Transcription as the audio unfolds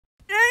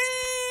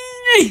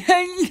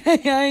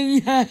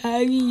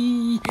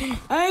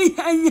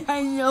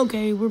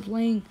Okay, we're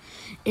playing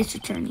It's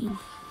Attorney.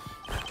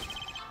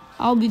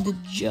 I'll be the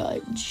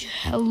judge.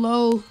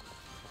 Hello.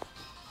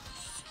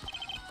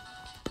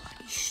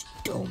 Somebody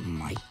stole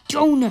my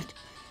donut.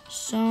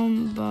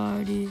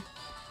 Somebody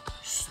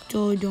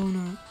stole a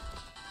donut.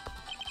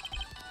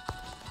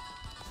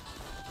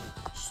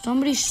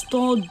 Somebody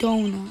stole a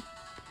donut.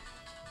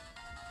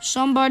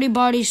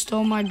 Somebody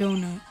stole my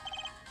donut.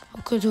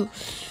 Okay,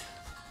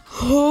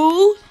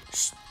 who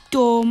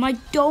stole my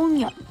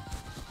donut?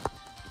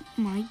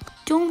 My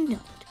donut.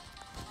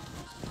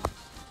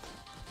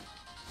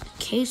 The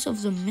case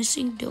of the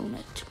missing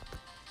donut.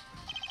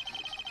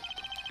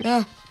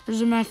 Yeah,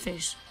 there's a mad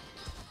face.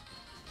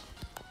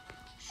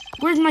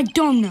 Where's my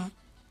donut?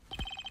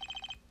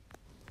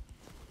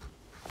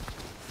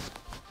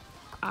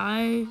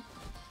 I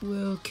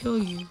will kill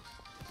you.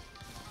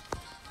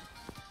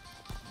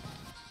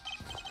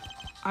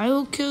 I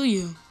will kill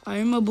you. I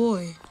am a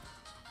boy.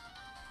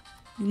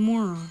 You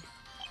moron.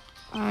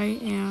 I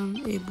am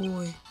a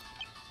boy.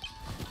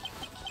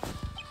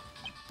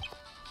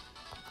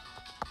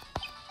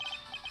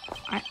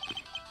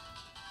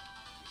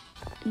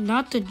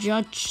 Not the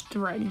judge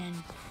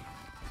threatening.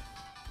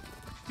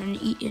 And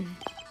eating.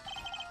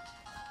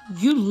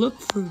 You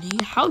look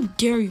fruity. How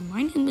dare you?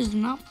 My name is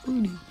not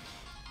Fruity.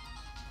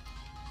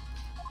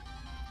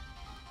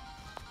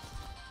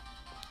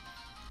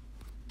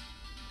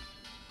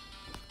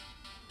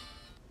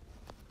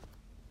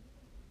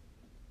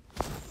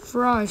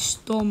 Fry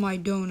stole my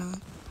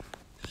donut.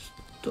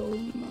 Stole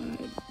my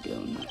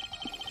donut.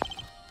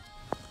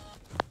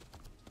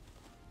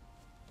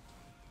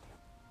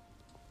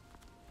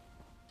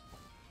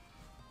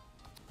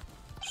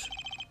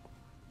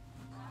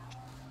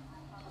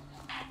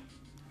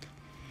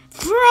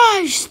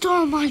 Fry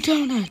stole my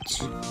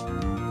donuts.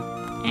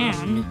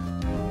 And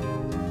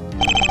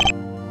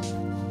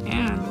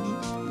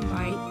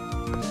my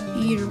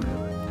eater.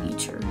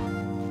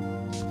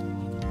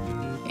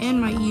 And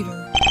my eater.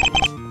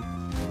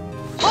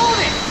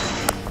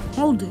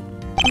 Hold it.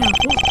 Yeah,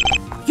 hold it.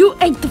 You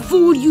ate the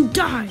food, you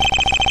die.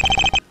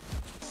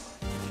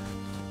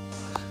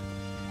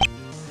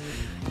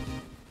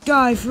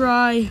 Die,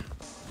 Fry.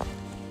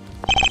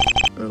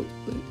 Oh,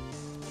 wait.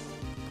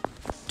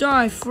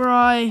 Die,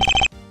 Fry.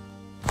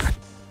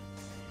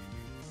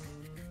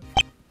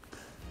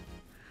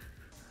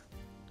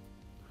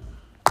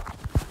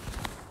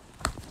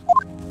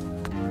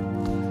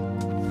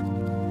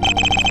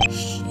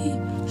 She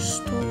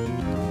stole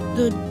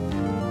the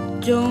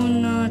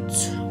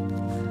donut.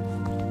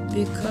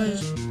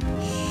 Because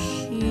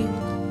she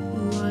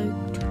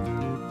liked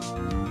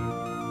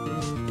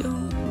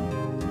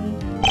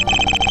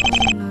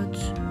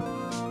donuts,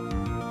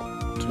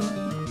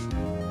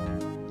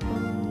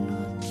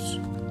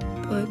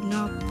 but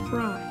not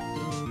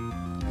fries.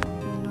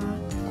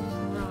 Not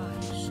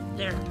fries.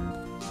 There.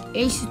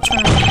 Ace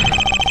Attorney.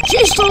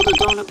 She stole the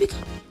donut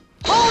because...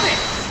 Hold it!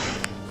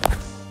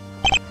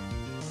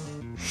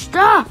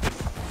 Stop!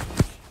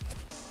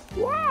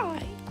 Why?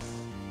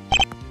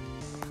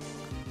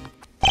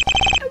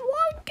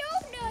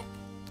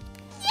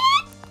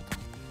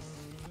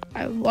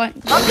 I want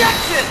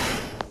objection.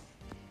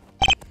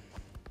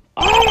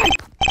 Oh my!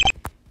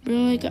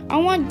 Really? I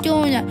want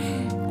donut.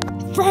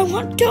 Fry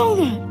want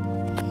donut.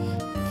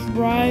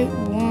 Fry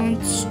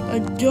wants a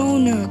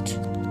donut.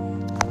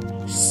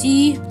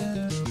 See?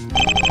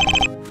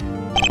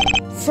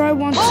 Fry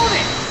wants.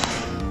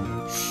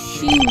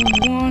 She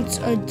wants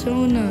a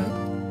donut.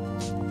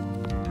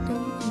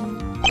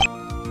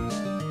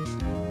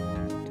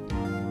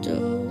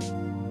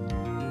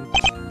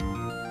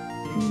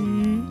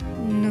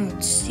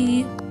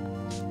 See?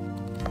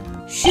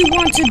 She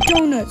wants a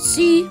donut,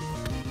 see?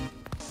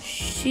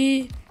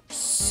 She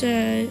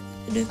said,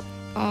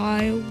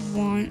 I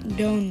want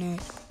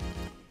donut.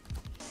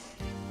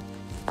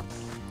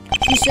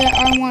 She said,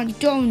 I want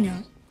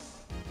donut.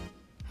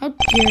 How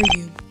dare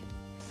you?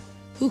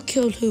 Who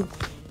killed who?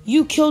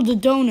 You killed a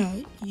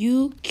donut.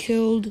 You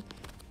killed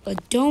a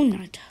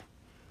donut.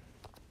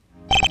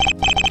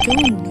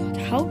 Donut,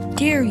 how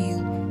dare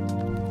you?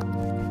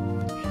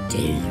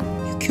 Damn,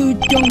 you killed a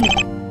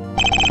donut.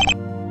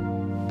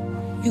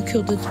 You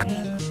killed the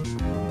donut.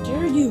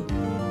 Dare you?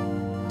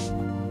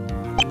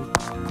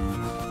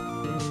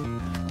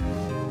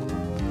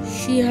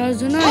 She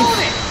has a knife.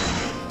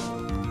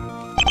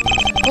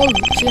 Oh,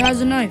 she has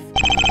a knife.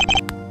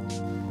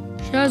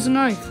 She has a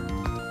knife.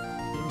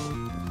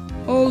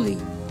 Holy.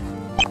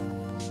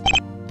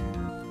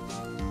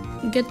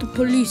 Get the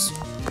police.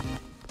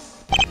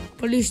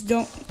 Police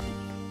don't.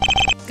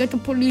 Get the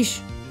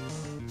police.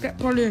 Get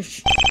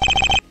police.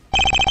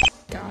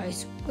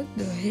 Guys, what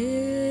the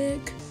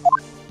heck?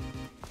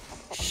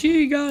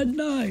 She got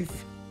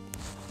knife.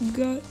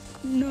 Got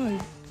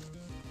knife.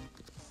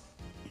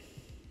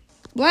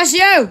 Bless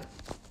you.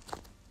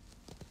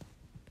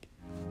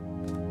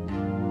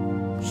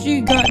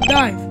 She got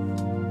knife.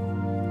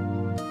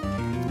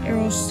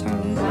 Arrow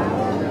silent.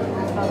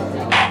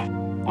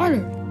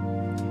 Order.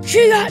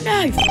 She got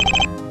knife.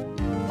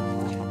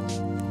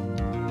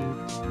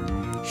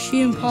 She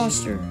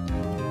imposter.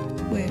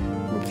 Wait,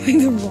 we're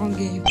playing the wrong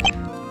game.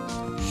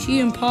 She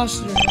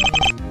imposter.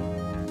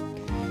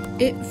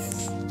 It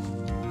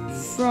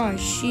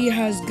fries. She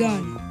has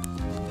gun.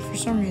 For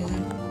some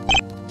reason.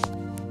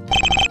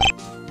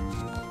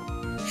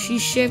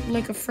 She's shaped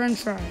like a french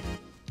fry.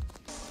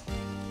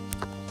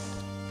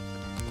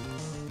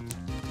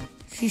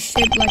 She's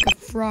shaped like a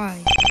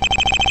fry.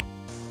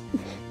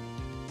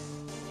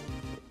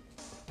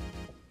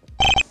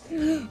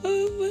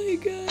 Oh my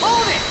god.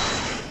 Hold it!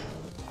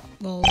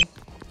 Lol.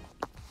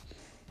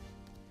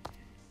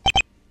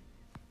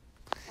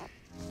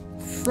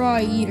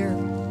 Fry eater.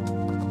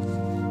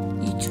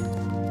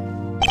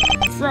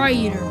 Fry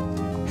eater.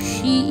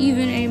 She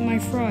even ate my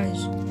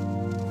fries.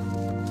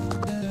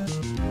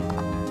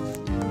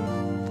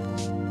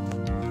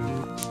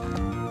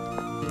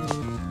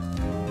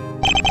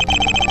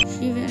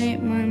 She even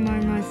ate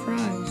my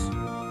fries.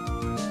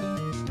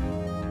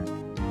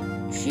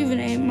 She even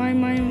ate my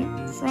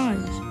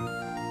fries.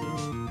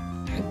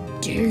 How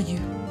dare you?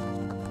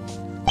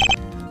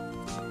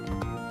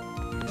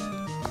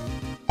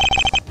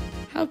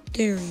 How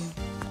dare you?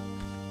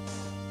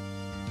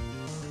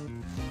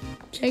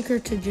 Take her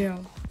to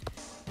jail.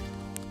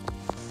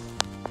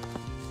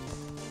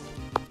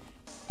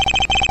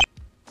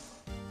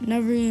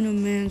 Never eat a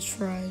man's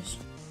fries.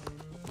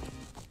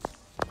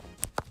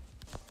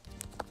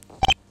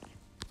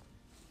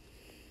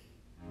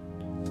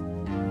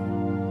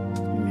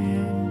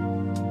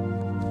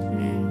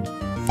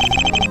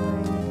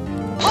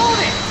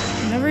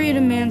 Never eat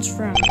a man's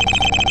fries.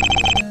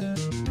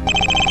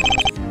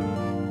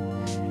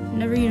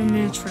 Never eat a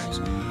man's fries.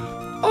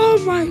 Oh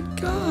my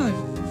god!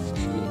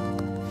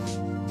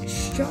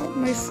 She shot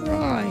my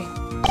fry.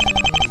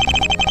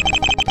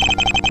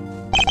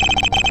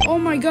 Oh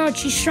my god,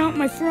 she shot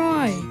my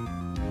fry.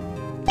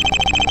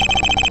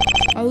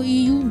 I'll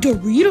eat you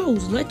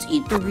Doritos. Let's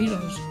eat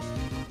Doritos.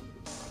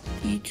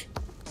 Eat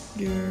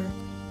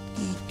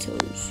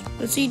Doritos.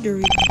 Let's eat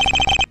Doritos.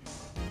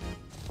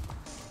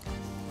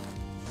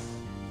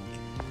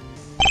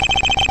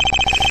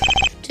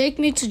 Take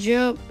me to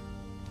jail.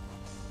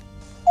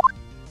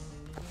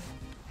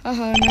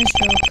 Haha, nice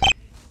joke.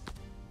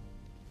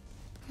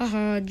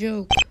 Haha,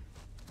 joke.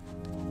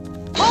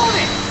 Hold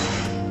it!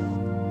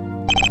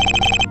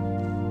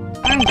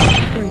 I'm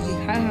crazy.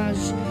 Haha,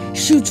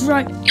 shoots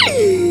right.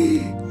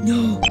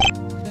 No.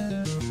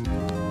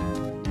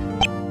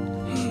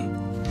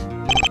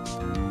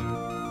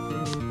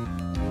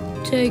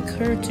 Take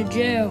her to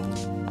jail.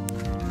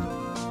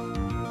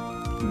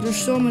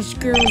 There's so much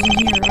girls in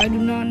here. I do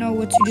not know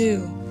what to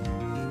do.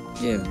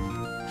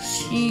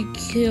 She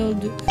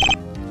killed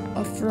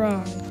a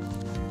fry.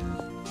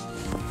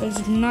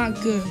 That's not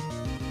good.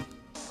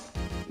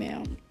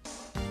 Man.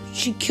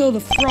 She killed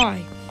a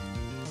fry.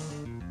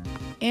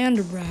 And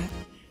a rat.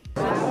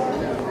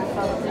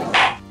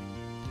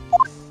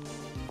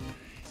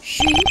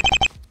 She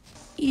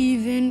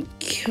even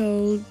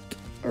killed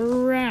a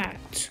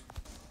rat.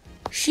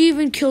 She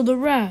even killed a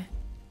rat.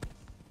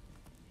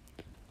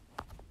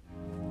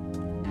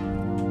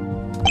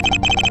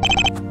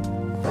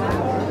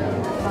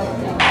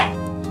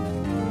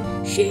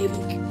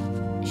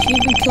 She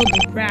even killed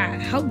the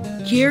rat. How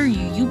dare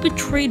you? You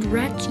betrayed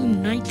Rats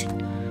United.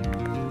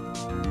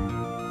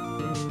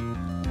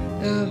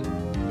 I'm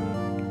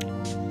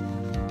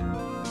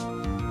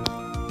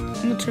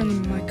gonna turn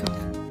the mic off.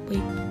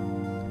 Wait.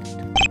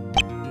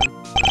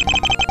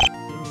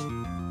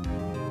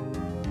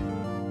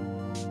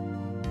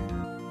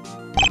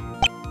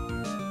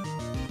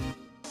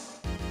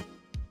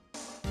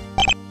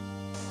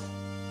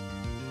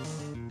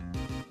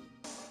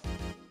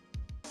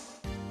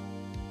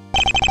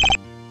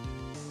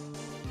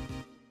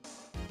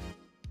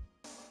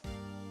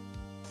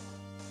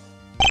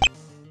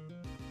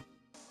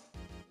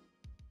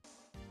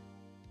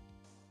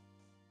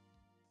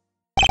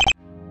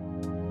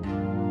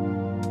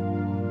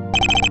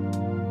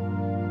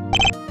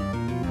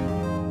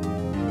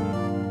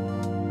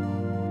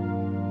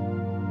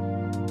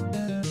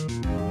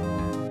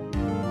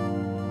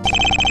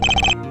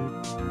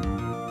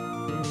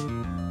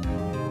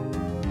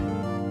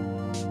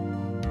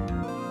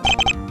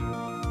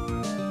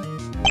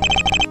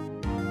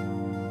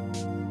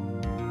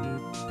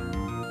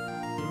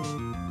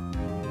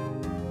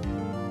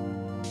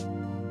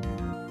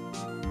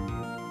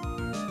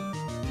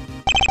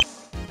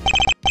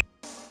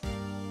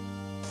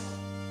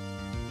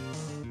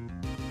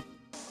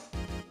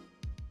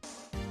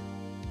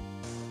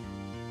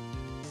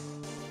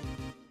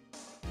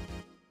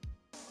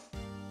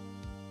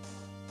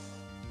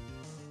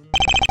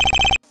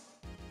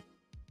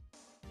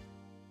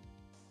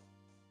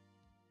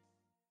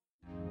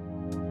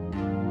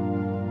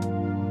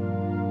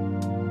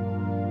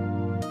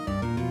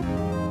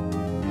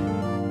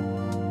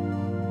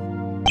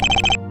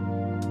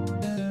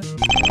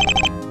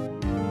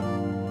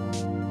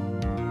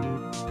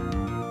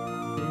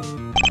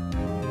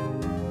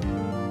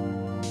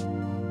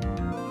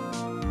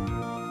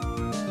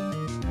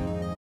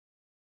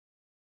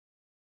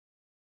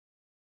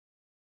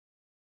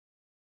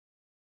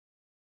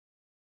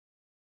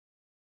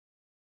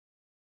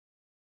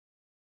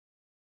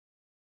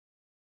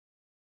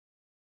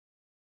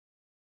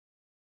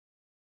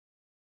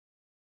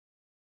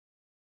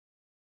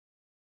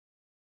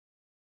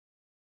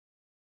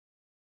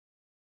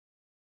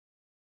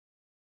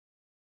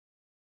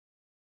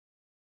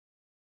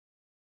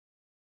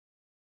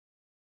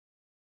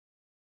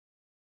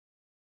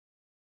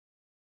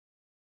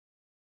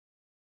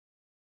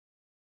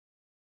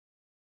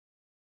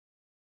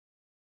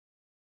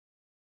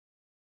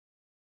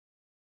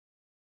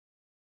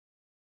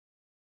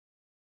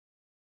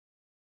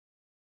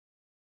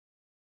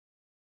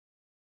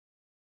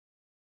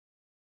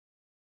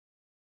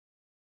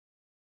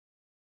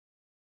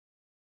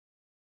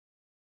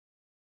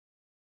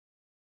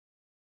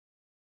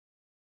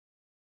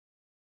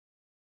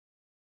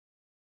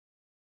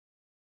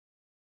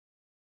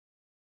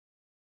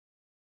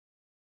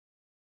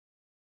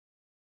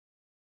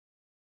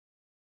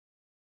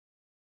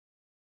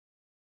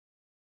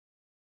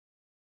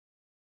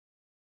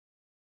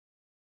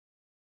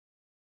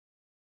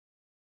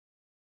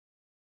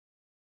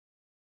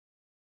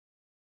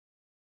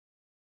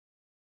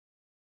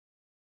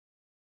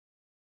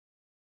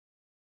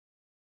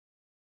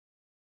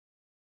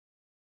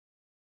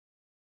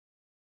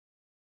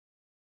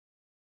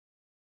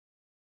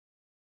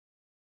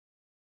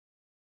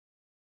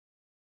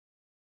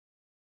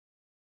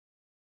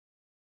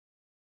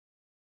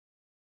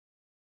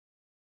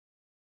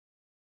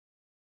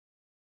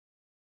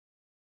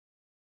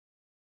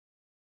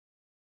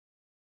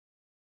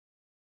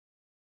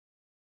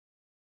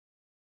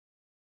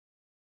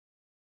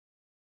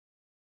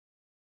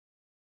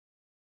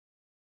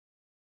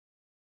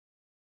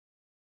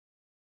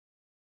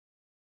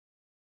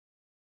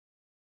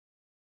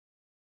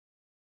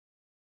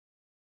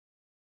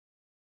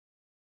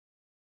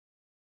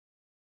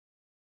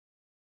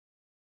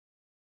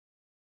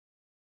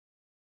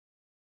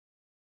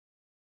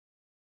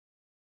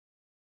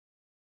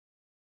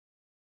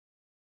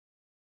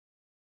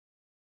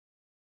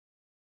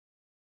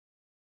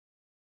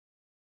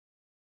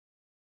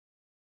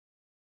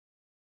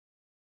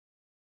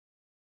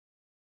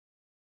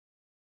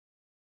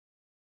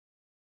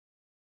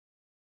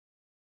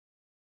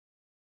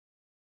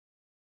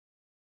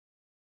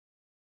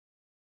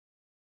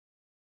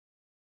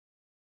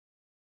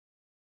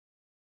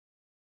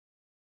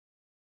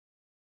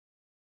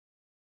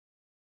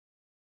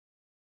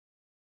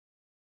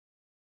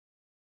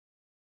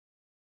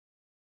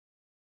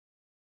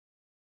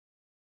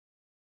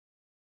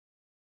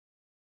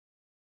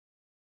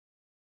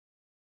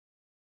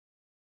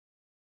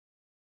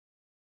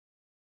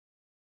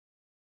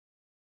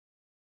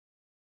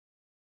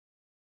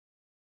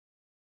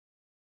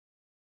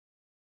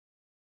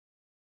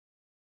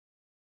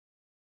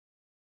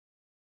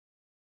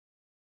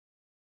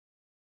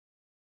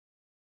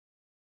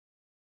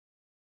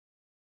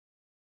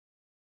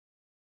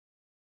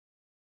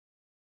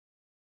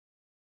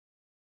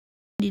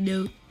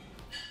 do.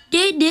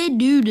 Did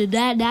do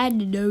that.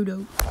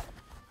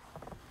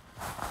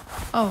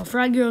 Oh,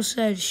 Fried Girl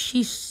said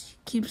she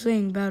keeps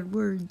saying bad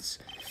words.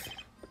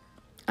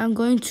 I'm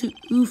going to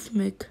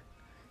oofmic.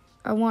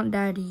 I want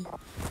daddy.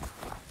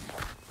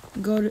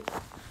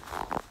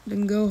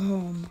 Then go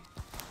home.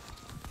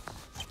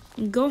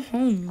 Go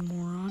home, you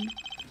moron.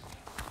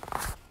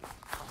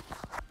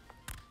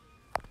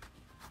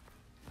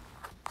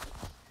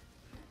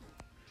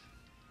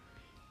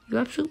 You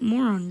absolute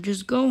moron.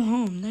 Just go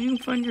home. Then you'll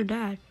find your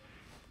dad.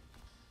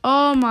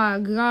 Oh my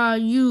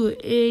god, you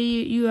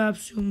idiot. You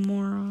absolute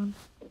moron.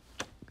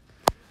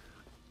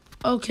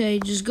 Okay,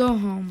 just go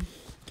home.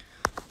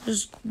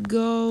 Just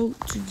go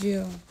to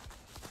jail.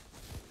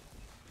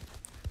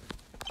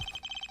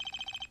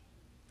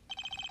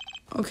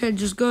 Okay,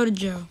 just go to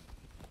jail.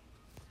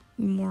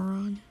 You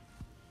moron.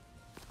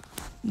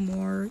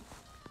 Moron.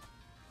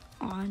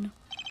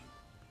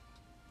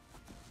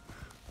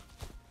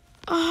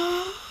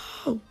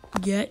 Oh,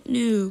 get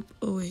noob.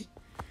 Oh wait.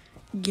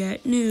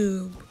 Get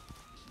noob.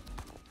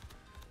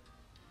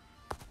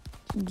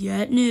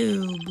 Get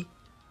noob.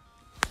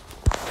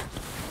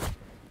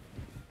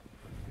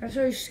 That's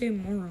how you say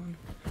moron.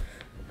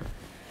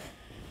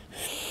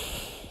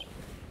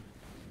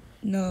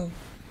 No.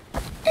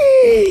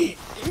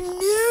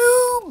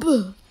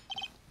 Noob.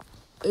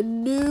 A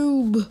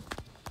noob.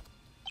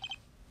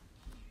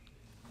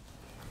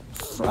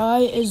 Fry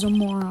is a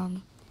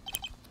moron.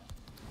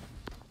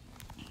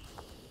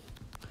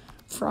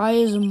 Fry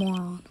is a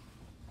moron.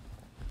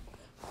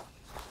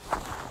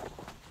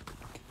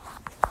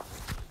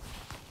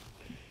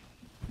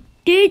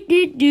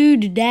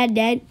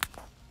 Dad.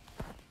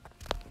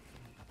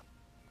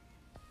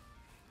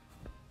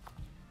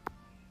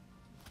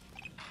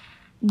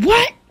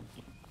 What?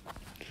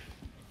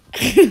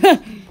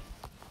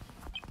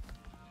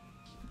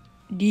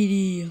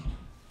 DD.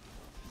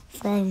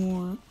 Fry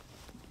more.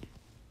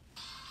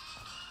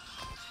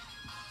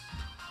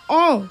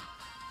 Oh,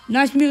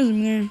 nice music,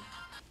 man.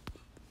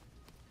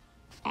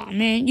 Aw,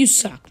 man, you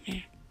suck,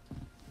 man.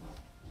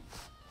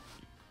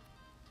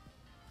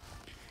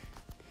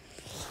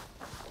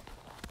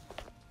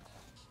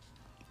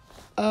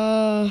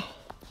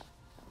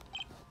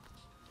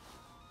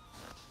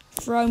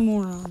 Fry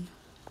moron.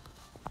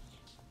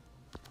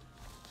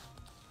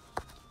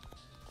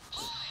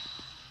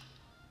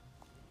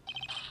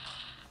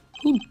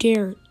 Who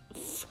dare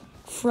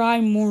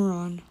fry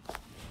moron?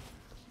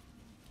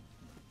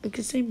 I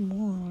could say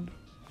moron.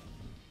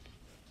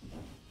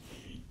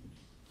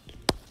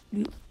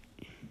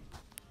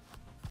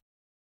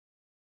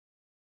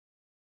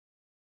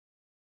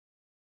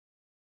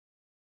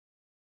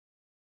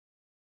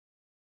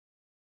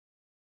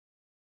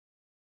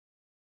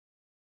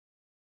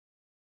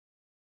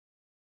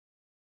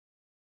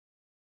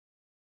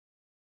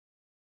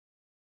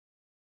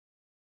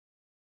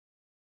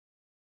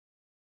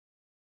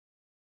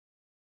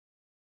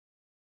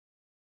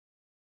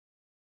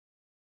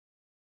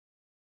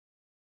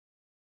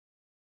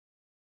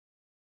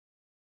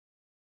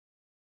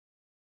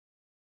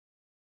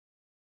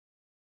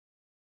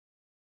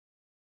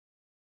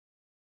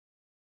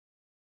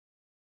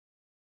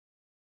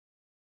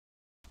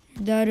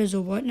 That is a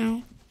what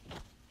now?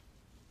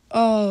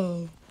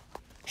 Oh.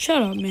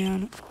 Shut up,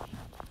 man.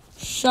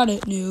 Shut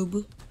it,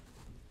 noob.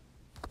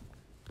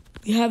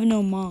 You have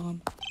no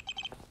mom.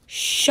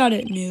 Shut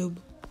it, noob.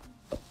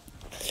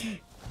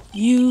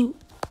 You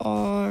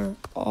are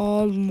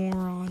all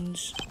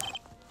morons.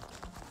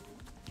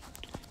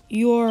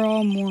 You are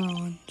all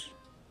morons.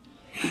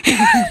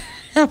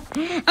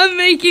 I'm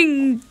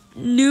making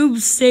noob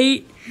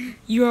say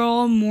you're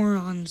all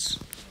morons.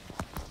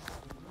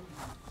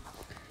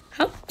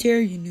 How dare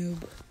you,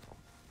 noob?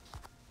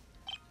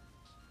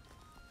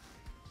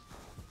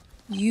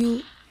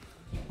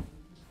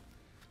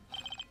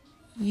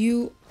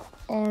 You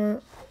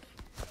are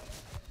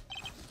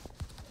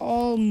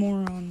all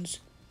morons.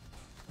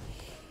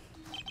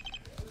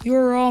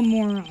 You're all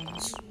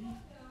morons.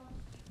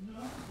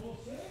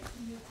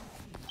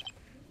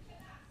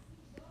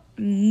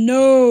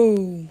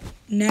 No.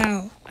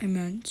 Now, I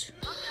meant.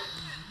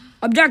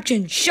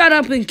 Objection. Shut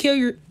up and kill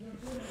your...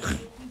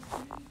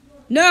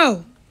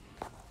 No.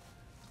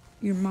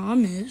 Your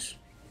mom is.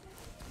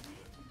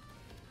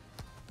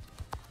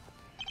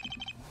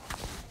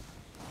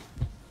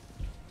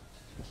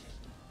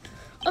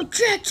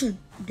 Objection.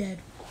 Dead.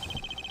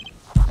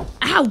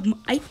 Ow.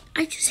 I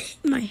just hit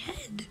my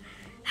head.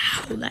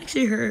 Ow. That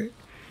actually hurt.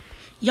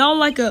 Y'all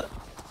like a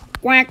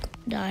quack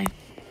die.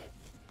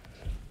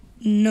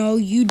 No,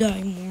 you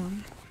die more.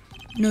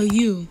 No,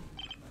 you.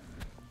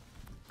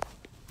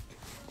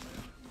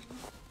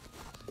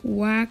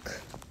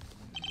 Whack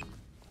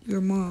your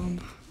mom.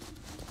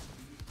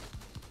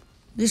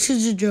 This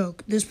is a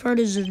joke. This part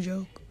is a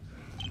joke.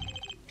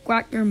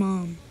 Quack your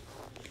mom.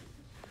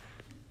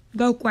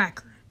 Go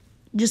quack her.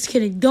 Just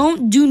kidding.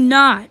 Do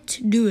not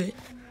do it.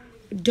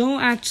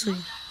 Don't actually.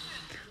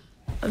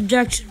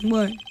 Objection.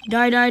 What?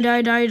 Die.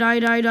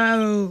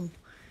 Oh.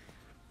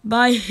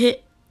 By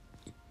hit.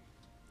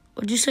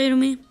 What'd you say to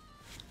me?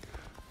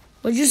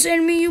 What'd you say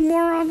to me, you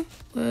moron?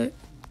 What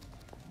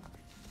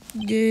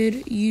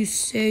did you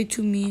say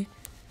to me?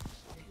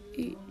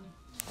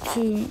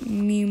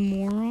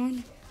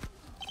 Moron?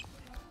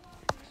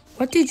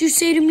 What did you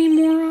say to me,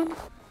 moron?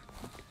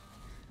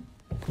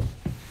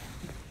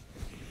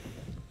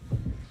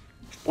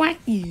 Whack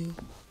you.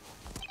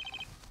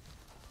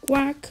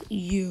 Whack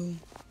you.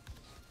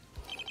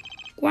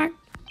 Quack.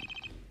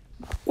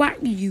 Quack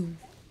you.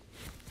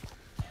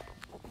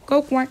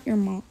 Go quack your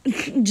mom.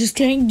 Just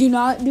kidding. Do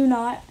not. Do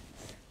not.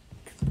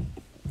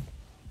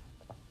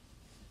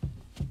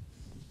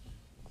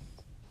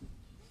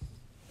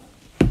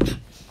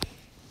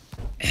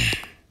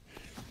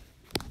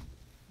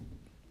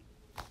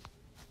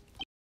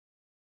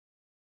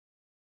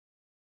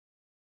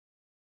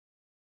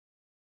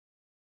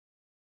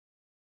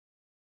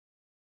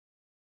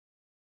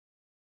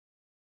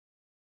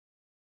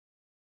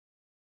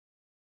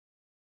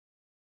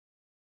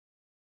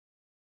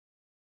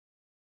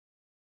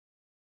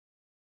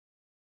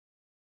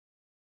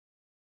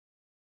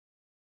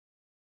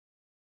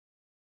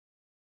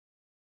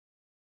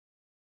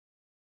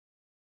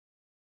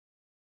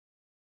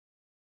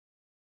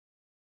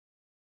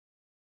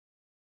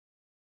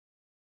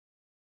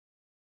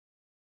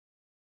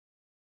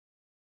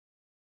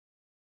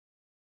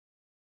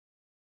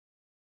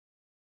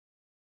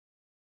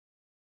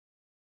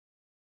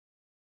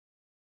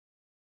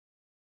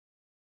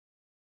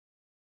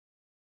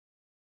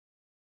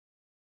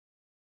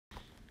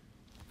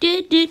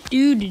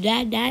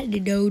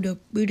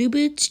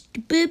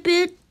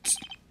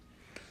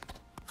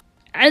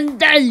 And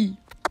then,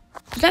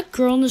 is that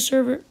girl on the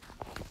server?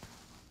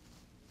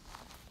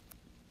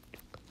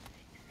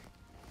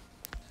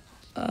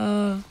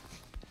 I'm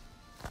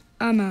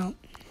out.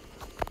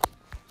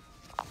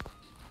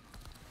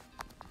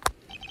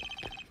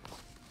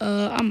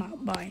 I'm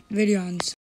out. Bye. Video ends.